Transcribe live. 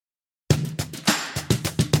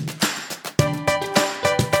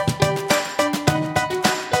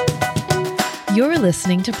You're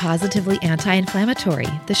listening to Positively Anti-Inflammatory,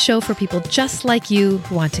 the show for people just like you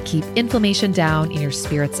who want to keep inflammation down and your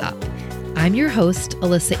spirits up. I'm your host,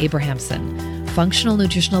 Alyssa Abrahamson, functional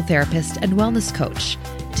nutritional therapist and wellness coach.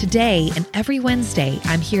 Today and every Wednesday,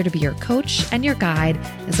 I'm here to be your coach and your guide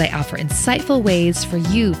as I offer insightful ways for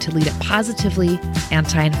you to lead a positively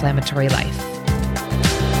anti-inflammatory life.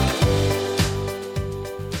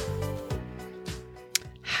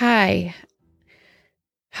 Hi,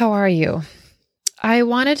 how are you? I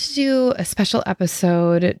wanted to do a special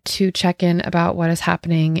episode to check in about what is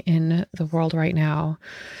happening in the world right now.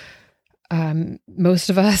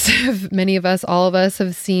 Most of us, many of us, all of us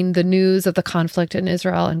have seen the news of the conflict in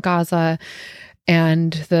Israel and Gaza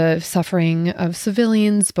and the suffering of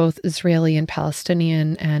civilians, both Israeli and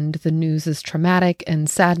Palestinian, and the news is traumatic and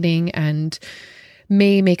saddening and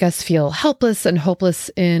may make us feel helpless and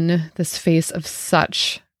hopeless in this face of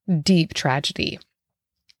such deep tragedy.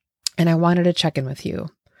 And I wanted to check in with you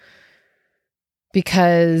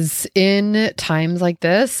because in times like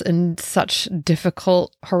this, in such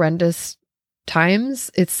difficult, horrendous times,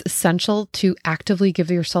 it's essential to actively give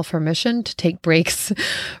yourself permission to take breaks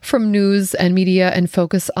from news and media and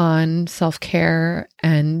focus on self-care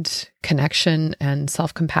and connection and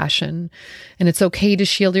self-compassion. And it's okay to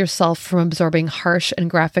shield yourself from absorbing harsh and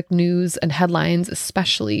graphic news and headlines,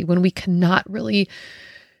 especially when we cannot really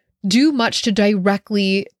do much to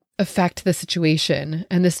directly affect the situation.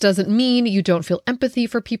 And this doesn't mean you don't feel empathy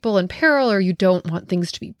for people in peril or you don't want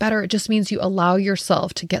things to be better. It just means you allow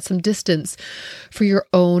yourself to get some distance for your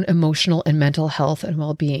own emotional and mental health and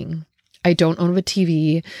well-being. I don't own a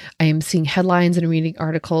TV. I am seeing headlines and reading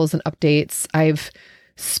articles and updates. I've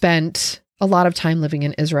spent a lot of time living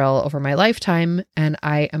in Israel over my lifetime, and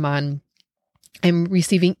I'm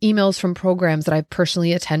receiving emails from programs that I've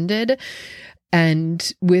personally attended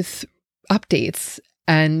and with updates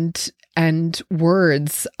and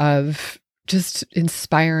words of just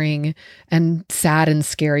inspiring and sad and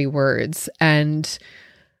scary words. And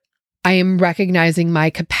I am recognizing my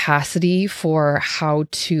capacity for how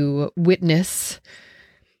to witness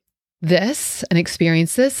this and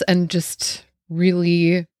experience this and just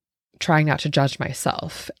really trying not to judge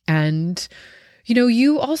myself. And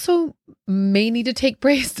you also may need to take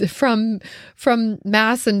breaks from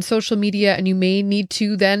mass and social media, and you may need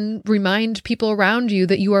to then remind people around you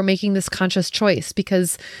that you are making this conscious choice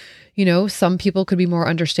because, some people could be more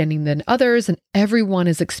understanding than others, and everyone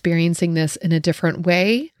is experiencing this in a different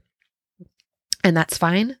way. And that's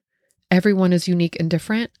fine. Everyone is unique and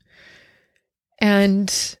different.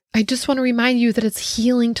 And I just want to remind you that it's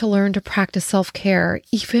healing to learn to practice self-care,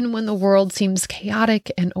 even when the world seems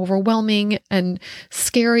chaotic and overwhelming and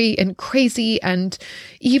scary and crazy. And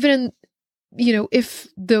even, if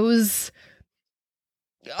those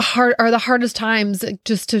are the hardest times,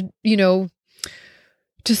 just to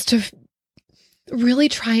really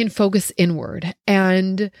try and focus inward.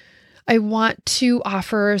 And I want to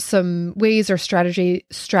offer some ways or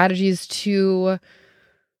strategies to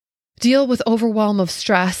deal with overwhelm of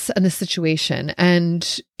stress and the situation. And,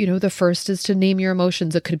 the first is to name your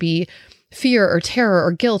emotions. It could be fear or terror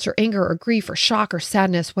or guilt or anger or grief or shock or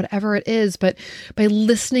sadness, whatever it is. But by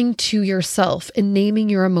listening to yourself and naming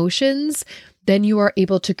your emotions, then you are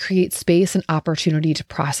able to create space and opportunity to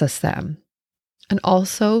process them. And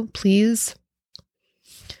also, please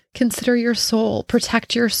consider your soul,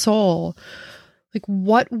 protect your soul. Like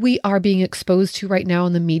what we are being exposed to right now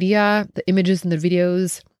in the media, the images and the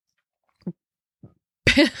videos,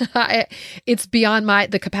 it's beyond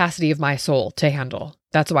the capacity of my soul to handle.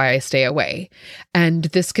 That's why I stay away. And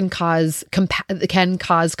this can cause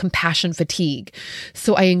compassion fatigue.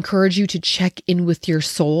 So I encourage you to check in with your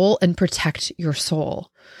soul and protect your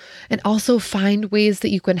soul. And also find ways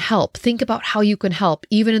that you can help. Think about how you can help,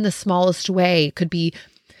 even in the smallest way. It could be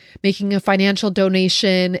making a financial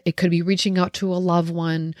donation. It could be reaching out to a loved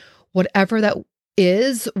one. Whatever that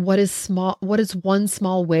is, what is one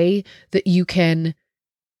small way that you can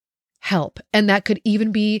help? And that could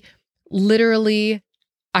even be literally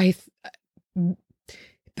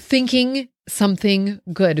thinking something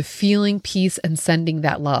good, feeling peace and sending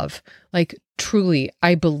that love. Like truly,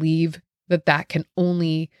 I believe that can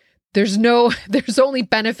only, there's only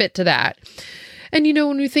benefit to that. And,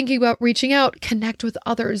 when you're thinking about reaching out, connect with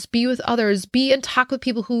others, be and talk with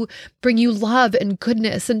people who bring you love and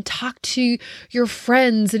goodness, and talk to your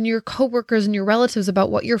friends and your coworkers and your relatives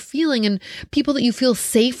about what you're feeling and people that you feel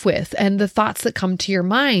safe with and the thoughts that come to your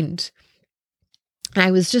mind.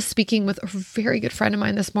 I was just speaking with a very good friend of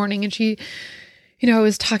mine this morning, and she, I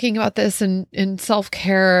was talking about this in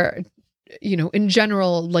self-care, in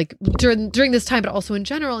general, like during this time, but also in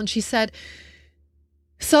general. And she said,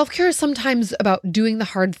 Self-care is sometimes about doing the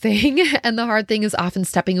hard thing, and the hard thing is often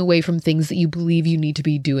stepping away from things that you believe you need to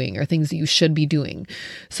be doing or things that you should be doing.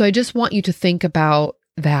 So I just want you to think about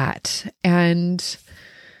that and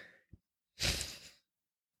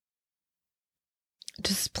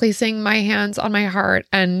just placing my hands on my heart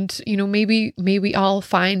and, maybe we all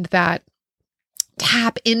find that,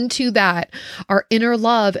 tap into that, our inner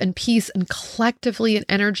love and peace, and collectively in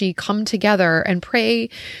energy come together and pray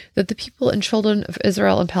that the people and children of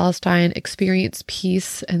Israel and Palestine experience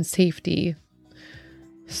peace and safety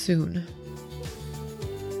soon.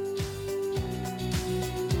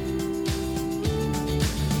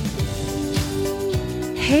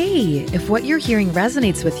 Hey, if what you're hearing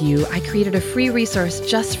resonates with you, I created a free resource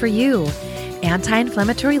just for you,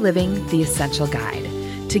 Anti-Inflammatory Living, The Essential Guide.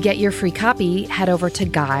 To get your free copy, head over to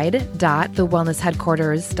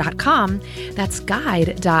guide.thewellnessheadquarters.com. That's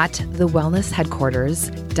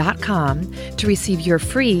guide.thewellnessheadquarters.com to receive your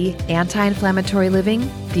free Anti-Inflammatory Living,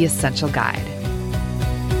 The Essential Guide.